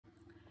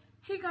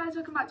Hey guys,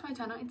 welcome back to my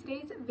channel. In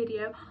today's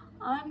video,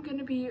 I'm going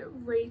to be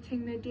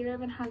rating the Dear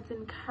Evan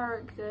Hansen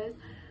characters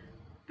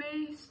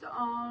based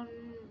on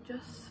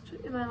just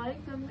if I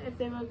like them, if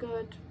they were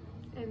good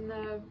in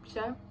the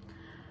show.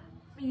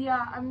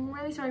 Yeah, I'm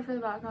really sorry for the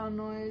background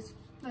noise.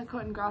 They're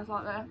cutting grass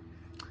out there.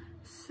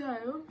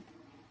 So,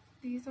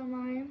 these are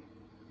my,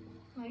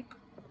 like,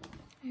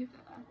 over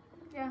there.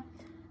 Yeah,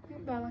 I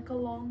think they're like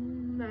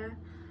along there.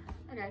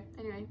 Okay,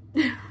 anyway.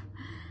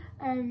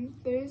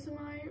 Those are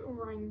my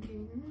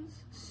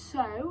rankings.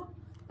 So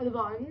at the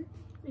bottom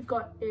we've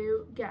got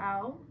Ew, Get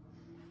Out.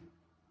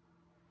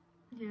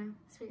 Yeah,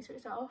 speaks for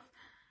itself.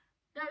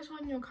 Next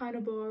one, You're Kind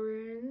of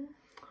Boring.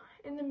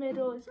 In the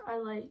middle is I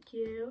Like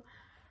You.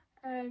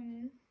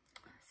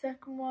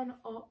 Second one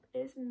up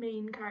is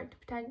Main Character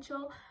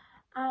Potential,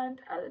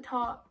 and at the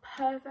top,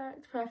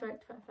 Perfect.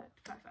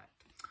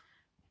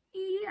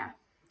 Yeah,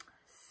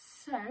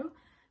 so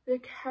the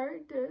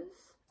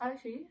characters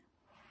actually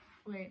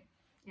wait.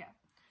 Yeah.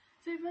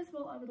 So first of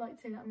all, I would like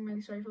to say that I'm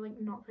really sorry for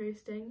like not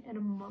posting in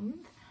a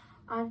month.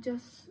 I've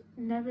just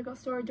never got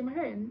storage on my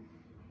phone.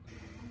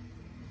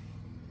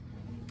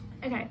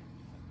 Okay,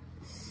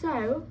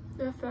 so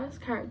the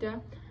first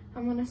character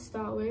I'm gonna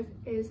start with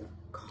is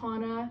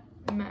Connor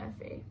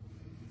Murphy.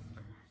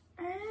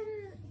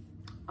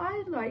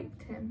 I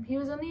liked him. He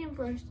was on the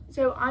impression.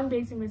 So I'm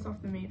basing this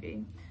off the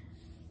movie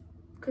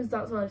because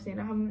that's what I've seen.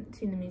 I haven't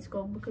seen the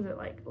musical because it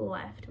like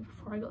left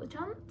before I got the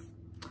chance.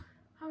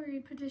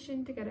 I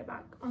petitioned to get it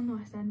back on the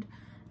West End.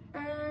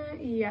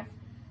 Yeah.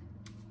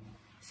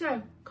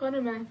 So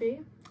Connor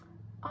Murphy,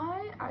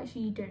 I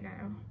actually don't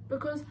know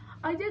because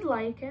I did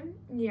like him,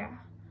 yeah,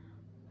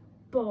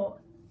 but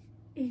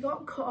he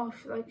got cut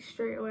off like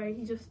straight away.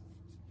 He just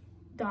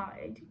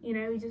died, you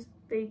know.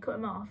 They cut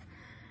him off.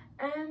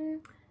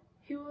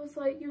 He was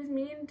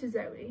mean to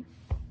Zoe.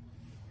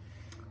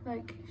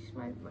 Like, she's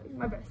my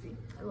bestie.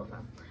 I love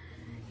her.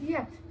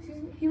 Yeah,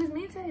 he was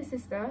mean to his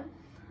sister,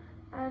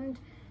 and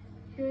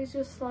he was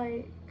just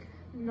like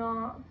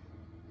not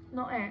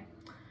it.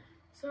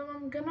 So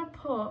I'm gonna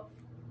put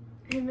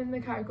him in the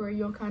category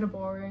You're Kind of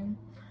Boring,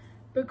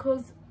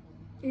 because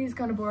he's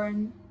kind of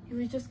boring. He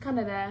was just kind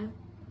of there.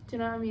 Do you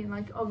know what I mean?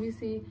 Like,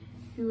 obviously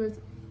he was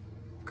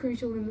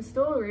crucial in the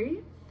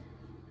story,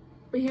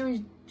 but he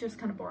was just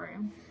kind of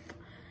boring.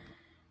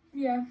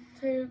 Yeah,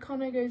 so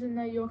Connor goes in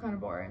there. You're Kind of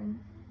Boring.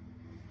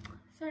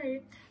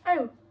 Sorry.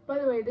 Oh, by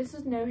the way, this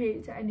is no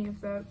hate to any of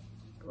the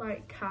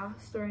like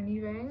cast or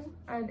anything,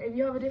 and if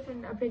you have a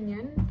different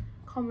opinion,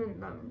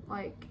 comment them.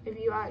 Like, if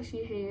you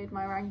actually hated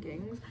my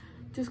rankings,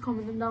 just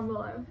comment them down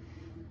below.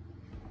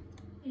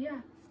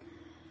 Yeah.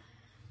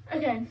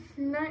 Okay,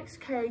 next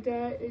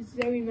character is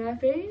Zoe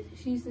Murphy.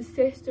 She's the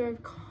sister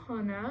of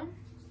Connor,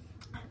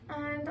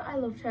 and I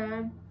loved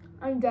her.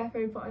 I'm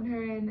definitely putting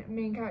her in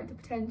Main Character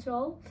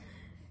Potential.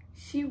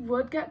 She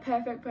would get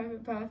perfect,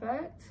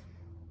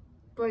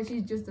 but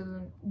she just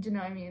doesn't. Do you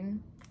know what I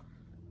mean?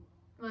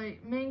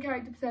 Like, Main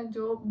Character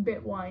Potential,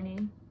 bit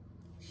whiny.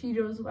 She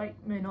does like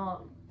may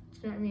not. Do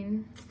you know what I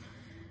mean?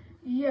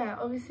 Yeah,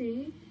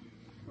 obviously,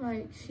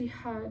 like, she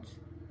had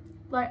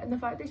like, and the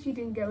fact that she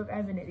didn't go with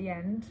Evan at the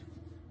end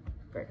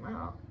broke my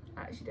heart. It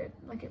actually did.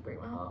 Like, it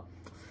broke my heart.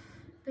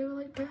 They were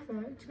like perfect. Do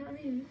you know what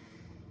I mean?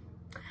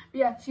 But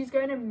yeah, she's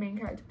going in Main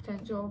Character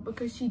Potential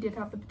because she did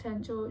have the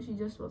potential. She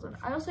just wasn't.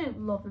 I also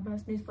love the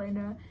person who's playing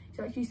her.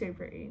 She's so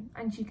pretty,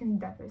 and she can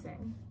definitely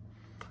sing.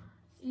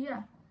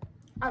 Yeah.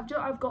 I've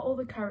got all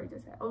the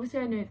characters here. Obviously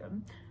I know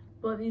them,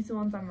 but these are the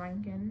ones I'm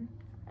ranking.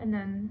 And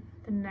then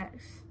the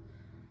next,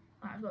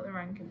 I've got the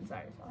rankings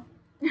out as well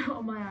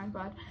on my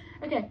iPad.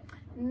 Okay,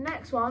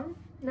 next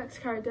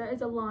character is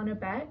Alana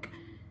Beck.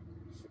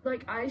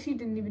 Like, I actually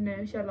didn't even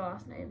know she had a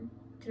last name.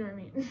 Do you know what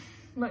I mean?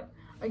 Like,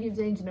 I keep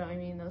saying, do you know what I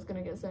mean? That's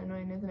gonna get so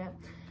annoying, isn't it?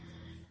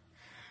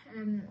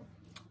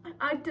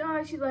 I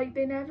actually, like,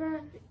 they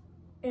never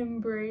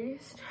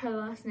embraced her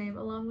last name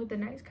along with the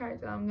next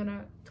character I'm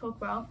gonna talk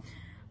about.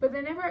 But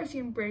they never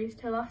actually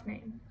embraced her last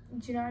name.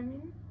 Do you know what I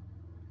mean?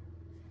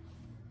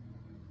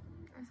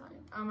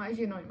 I'm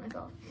actually annoying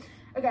myself.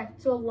 Okay,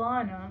 so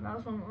Alana,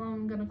 that's what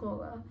I'm gonna call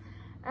her.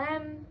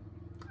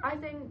 I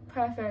think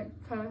perfect.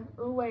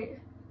 Oh wait,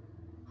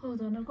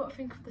 hold on. I've got to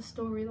think of the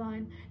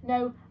storyline.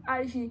 No,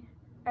 actually,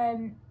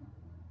 I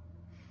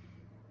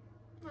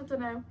don't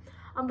know.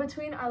 I'm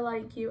between I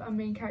Like You and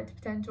Main Character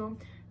Potential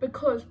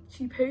because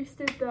she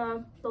posted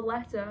the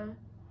letter.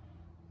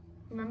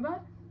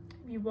 Remember?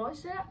 You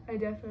watched it? I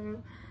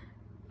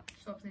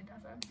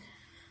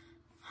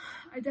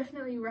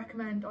definitely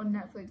recommend on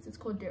Netflix. It's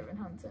called Dear Evan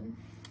Hansen.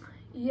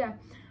 Yeah,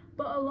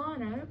 but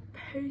Alana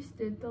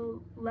posted the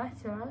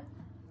letter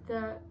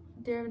that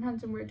Dear Evan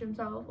Hansen wrote to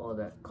himself, or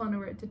that Connor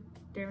wrote to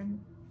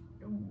Evan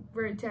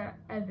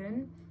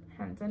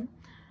Hansen.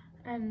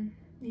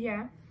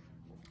 Yeah,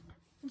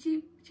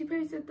 she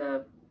posted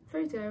the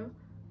photo,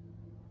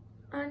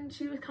 and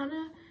she was kind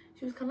of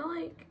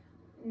like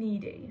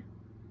needy.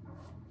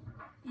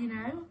 You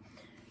know,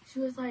 she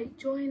was like,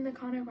 join the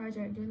Connor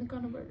project, like,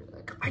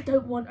 I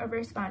don't want a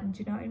wristband. Do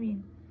you know what I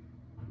mean?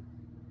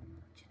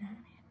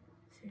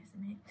 Seriously,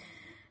 mate.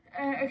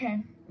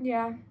 Okay,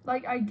 yeah,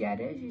 like I get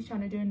it, she's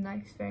trying to do a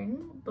nice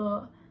thing,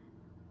 but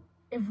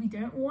if we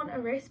don't want a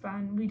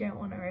wristband, we don't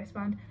want a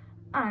wristband.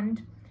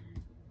 And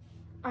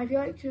I feel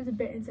like she was a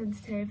bit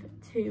insensitive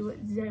to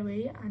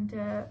Zoe and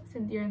to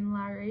Cynthia and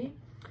Larry,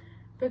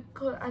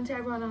 because, and to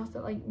everyone else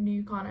that like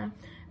knew Connor,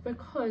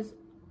 because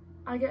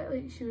I get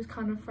like she was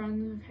kind of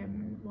friends with him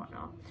and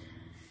whatnot.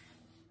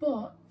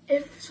 But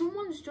if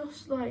someone's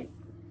just like,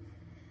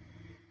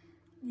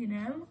 you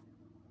know,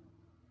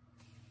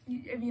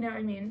 if you know what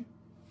I mean,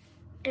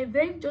 if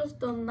they've just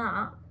done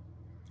that,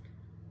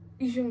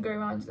 you shouldn't go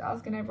around just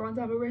asking everyone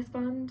to have a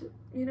wristband,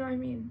 you know what I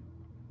mean?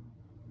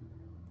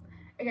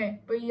 Okay,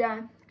 but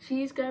yeah,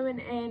 she's going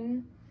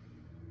in,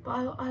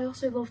 but I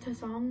also loved her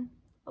song.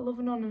 I love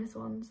Anonymous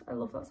Ones, I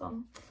love that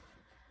song.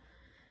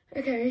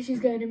 Okay, she's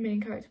going in main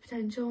character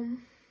potential.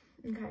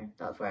 Okay,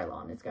 that's where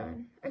Alana's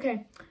going.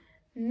 Okay,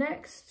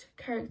 next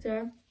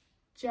character,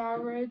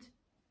 Jared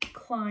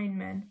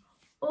Kleinman.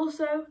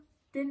 Also,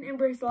 didn't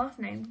embrace the last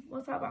name.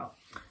 What's that about?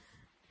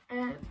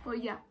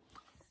 But yeah,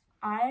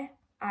 I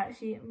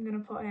actually am going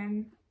to put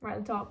him right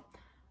at the top.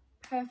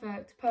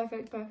 Perfect,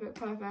 perfect, perfect,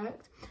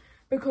 perfect.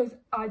 Because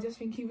I just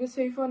think he was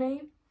so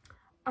funny.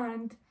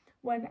 And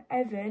when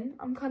Evan,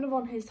 I'm kind of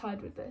on his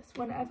side with this.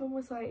 When Evan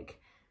was like,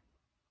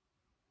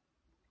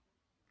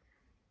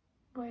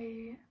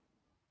 wait,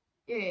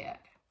 yeah.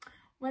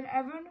 When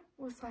Evan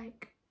was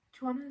like, do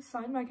you want to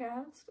sign my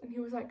cast? And he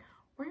was like,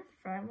 we're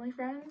family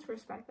friends,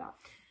 respect that.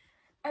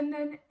 And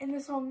then in the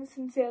song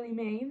Sincerely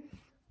Me,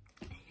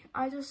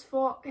 I just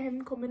thought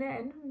him coming in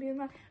and being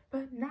like,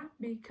 but not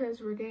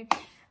because we're gay.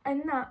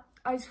 And that,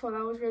 I just thought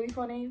that was really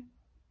funny.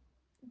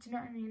 Do you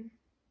know what I mean?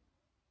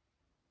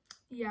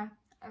 Yeah,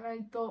 and I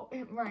thought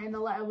him writing the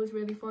letter was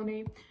really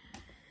funny.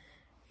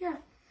 Yeah,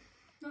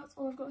 that's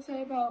all I've got to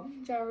say about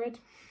Jared.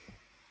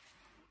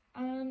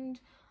 And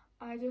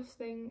I just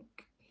think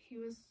he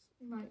was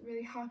like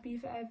really happy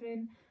for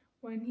Evan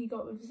when he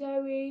got with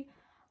Zoe,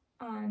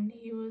 and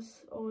he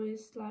was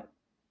always like,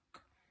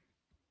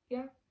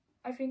 yeah,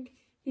 I think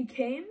he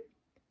came,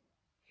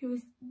 he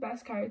was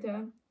best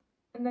character,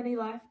 and then he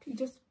left. He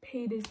just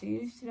paid his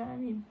dues, do you know what I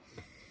mean?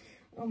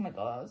 Oh my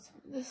god,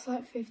 this is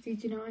like 50,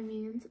 do you know what I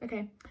mean?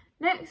 Okay,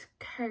 next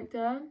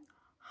character,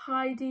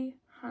 Heidi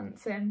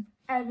Hansen,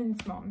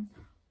 Evan's mom.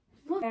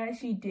 I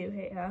actually do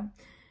hate her.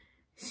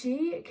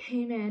 She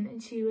came in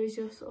and she was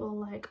just all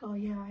like, oh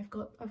yeah, I've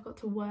got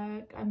to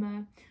work.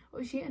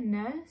 Was she a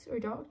nurse or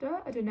a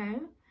doctor? I don't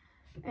know.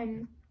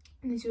 And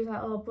then she was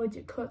like, oh,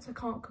 budget cuts, I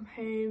can't come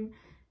home.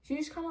 She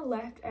just kind of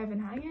left Evan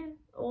hanging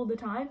all the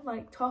time.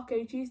 Like,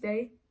 Taco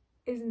Tuesday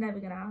is never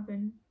gonna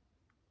happen.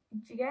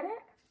 Did you get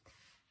it?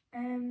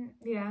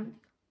 Yeah,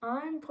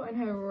 I'm putting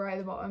her right at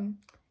the bottom.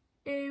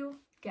 Ew,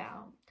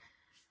 gal.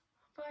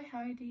 Bye,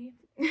 Heidi.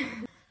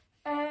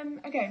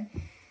 Okay.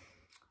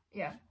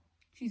 Yeah,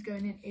 she's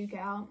going in, ew,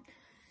 gal.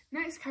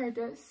 Next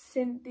character,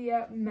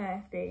 Cynthia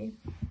Murphy.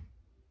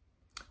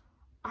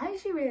 I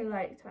actually really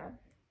liked her.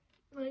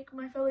 Like,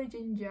 my fellow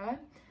ginger,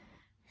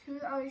 she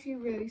was actually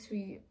really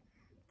sweet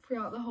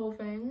throughout the whole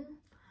thing.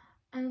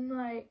 And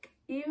like,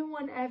 even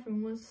when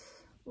Evan was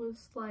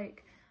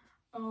like,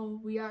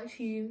 oh, I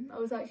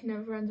was actually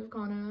never friends with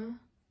Connor,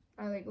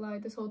 I like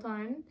lied this whole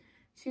time,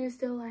 she was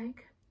still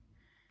like,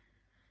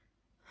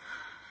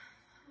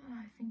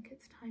 I think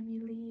it's time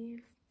you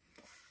leave,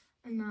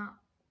 and that.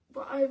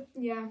 But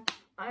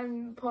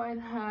I'm putting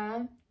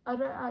her, I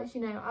don't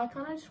actually know, I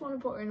kind of just want to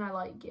put her in I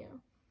Like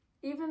You.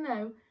 Even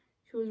though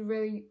she was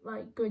really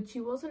like good, she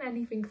wasn't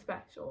anything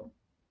special,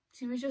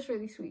 she was just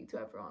really sweet to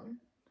everyone.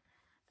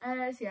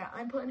 So yeah,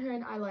 I'm putting her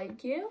in I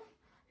Like You.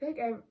 I feel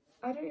like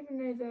I don't even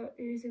know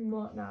who's in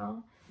what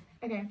now.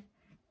 Okay,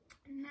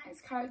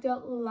 next character,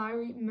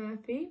 Larry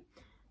Murphy.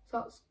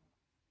 So that's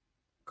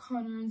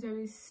Connor and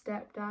Zoe's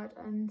stepdad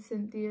and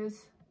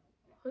Cynthia's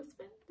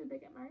husband. Did they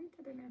get married?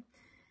 I don't know.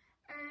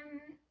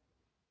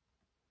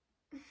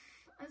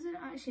 I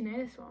don't actually know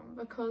this one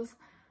because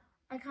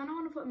I kind of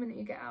want to put him in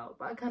You Get Out,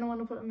 but I kind of want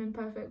to put him in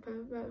Perfect.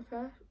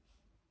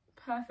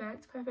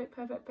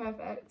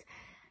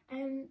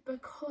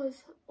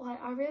 Because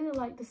like I really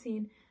like the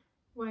scene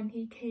when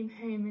he came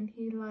home and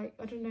he like,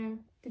 I don't know,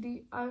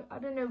 I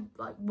don't know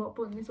like what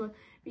button this was,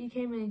 but he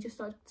came in and he just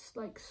started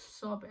like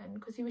sobbing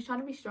because he was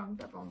trying to be strong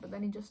to everyone, but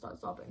then he just started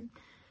sobbing.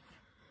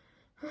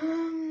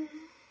 I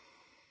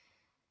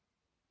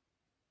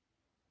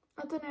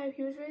don't know,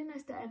 he was really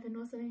nice to Evan,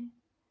 wasn't he?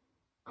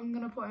 I'm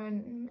gonna put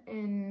him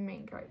in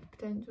main character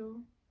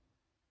potential.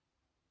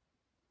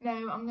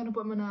 No, I'm gonna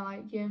put him in I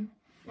Like You.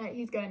 No,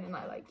 he's going in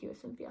I Like You with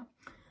Cynthia.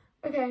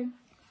 Okay,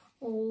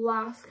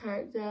 last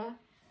character,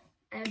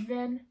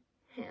 Evan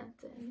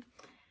Hansen.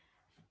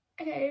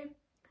 Okay,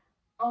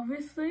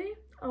 obviously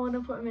I want to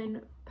put him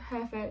in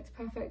perfect,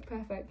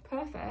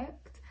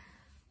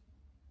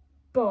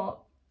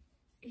 but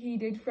he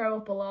did throw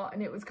up a lot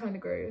and it was kind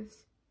of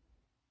gross.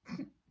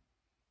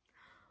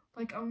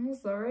 Like, I'm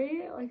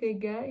sorry, like I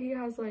get he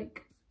has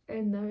like,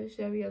 in the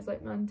show he has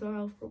like mental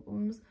health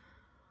problems,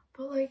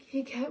 but like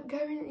he kept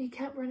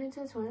running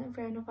to the toilet and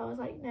throwing up. I was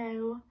like,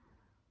 no,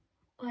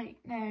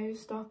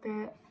 stop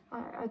it.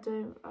 I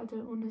don't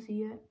want to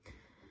see it.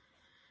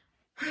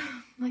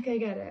 Like, I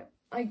get it.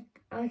 I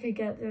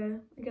get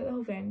the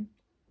whole thing.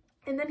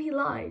 And then he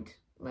lied.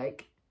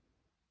 Like,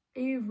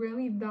 are you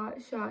really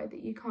that shy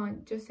that you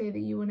can't just say that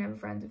you were never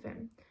friends with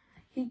him?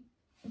 He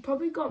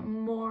probably got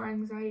more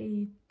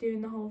anxiety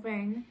doing the whole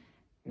thing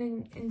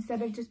than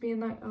instead of just being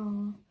like,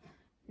 oh,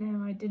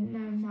 no, I didn't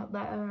know that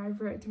letter, I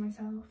wrote it to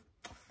myself.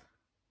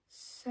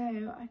 So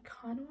I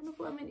kind of want to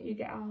put him in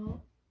Get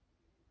Out.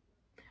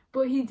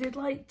 But he did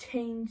like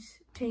change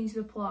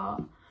the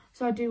plot.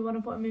 So I do want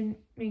to put him in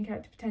main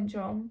character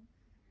potential.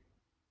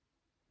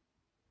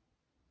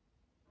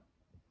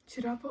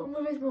 Should I put him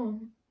with his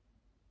mum?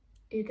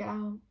 You Get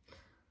Out.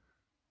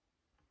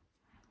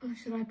 Or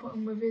should I put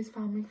him with his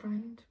family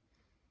friend?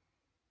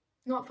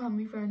 Not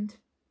family friend.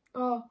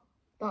 Oh,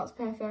 that's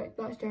perfect.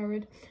 That's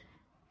Jared.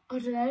 I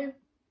don't know.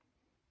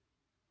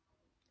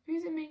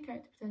 Who's in main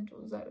character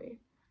potential? Zoe.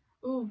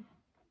 Ooh.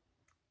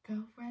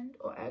 Girlfriend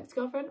or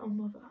ex-girlfriend or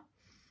mother?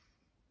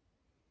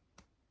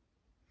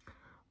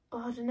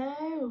 Oh, I don't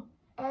know.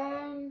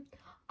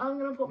 I'm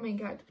gonna put main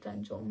character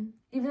potential.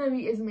 Even though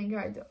he is a main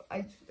character,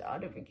 I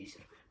don't think he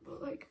should have been.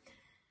 But like,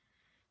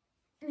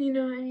 you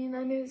know what I mean?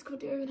 I know it's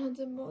called Evan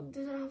Hansen, but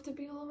does it have to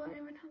be all about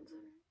Evan Hansen?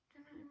 Do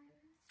you know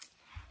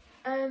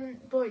what I mean?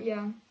 But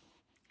yeah,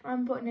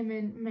 I'm putting him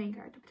in main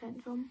character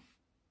potential.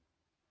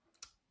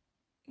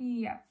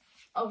 Yeah,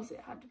 obviously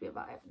it had to be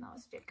about Evan. That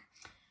was a joke.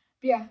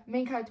 But yeah,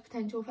 main character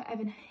potential for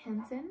Evan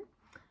Hansen.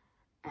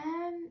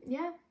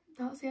 Yeah,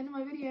 that's the end of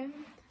my video.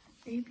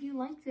 I hope you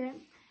liked it.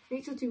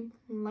 Make sure to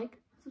like,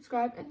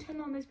 subscribe, and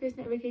turn on those post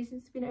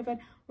notifications to be notified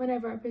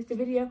whenever I post a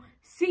video.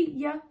 See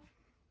ya!